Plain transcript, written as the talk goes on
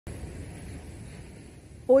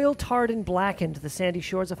Oil tarred and blackened the sandy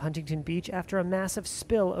shores of Huntington Beach after a massive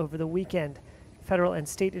spill over the weekend. Federal and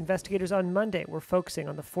state investigators on Monday were focusing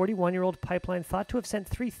on the 41-year-old pipeline thought to have sent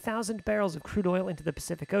 3,000 barrels of crude oil into the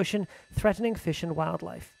Pacific Ocean, threatening fish and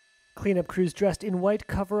wildlife. Cleanup crews dressed in white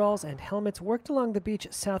coveralls and helmets worked along the beach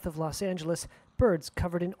south of Los Angeles. Birds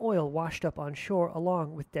covered in oil washed up on shore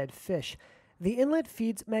along with dead fish. The inlet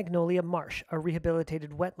feeds Magnolia Marsh, a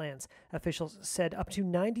rehabilitated wetlands. Officials said up to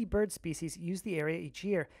 90 bird species use the area each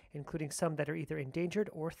year, including some that are either endangered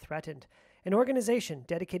or threatened. An organization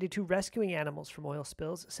dedicated to rescuing animals from oil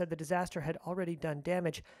spills said the disaster had already done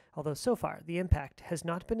damage, although so far the impact has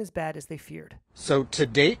not been as bad as they feared. So to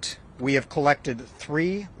date, we have collected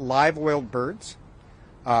 3 live-oiled birds,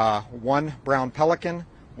 1 brown pelican,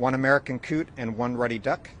 1 American coot, and 1 ruddy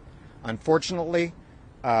duck. Unfortunately,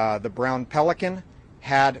 the brown pelican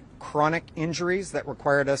had chronic injuries that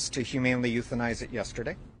required us to humanely euthanize it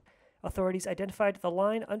yesterday. Authorities identified the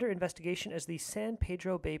line under investigation as the San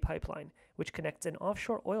Pedro Bay Pipeline, which connects an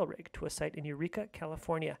offshore oil rig to a site in Eureka,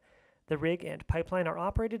 California. The rig and pipeline are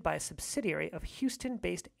operated by a subsidiary of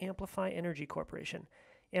Houston-based Amplify Energy Corporation.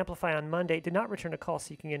 Amplify on Monday did not return a call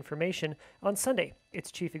seeking information. On Sunday,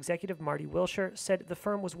 its chief executive, Marty Wilshire, said the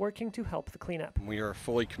firm was working to help the cleanup. We are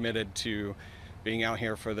fully committed to being out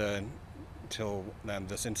here until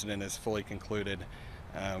this incident is fully concluded.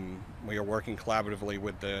 We are working collaboratively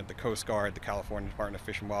with the Coast Guard, the California Department of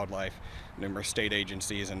Fish and Wildlife, numerous state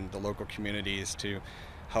agencies, and the local communities to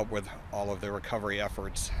help with all of the recovery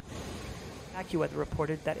efforts. AccuWeather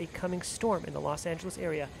reported that a coming storm in the Los Angeles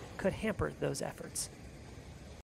area could hamper those efforts.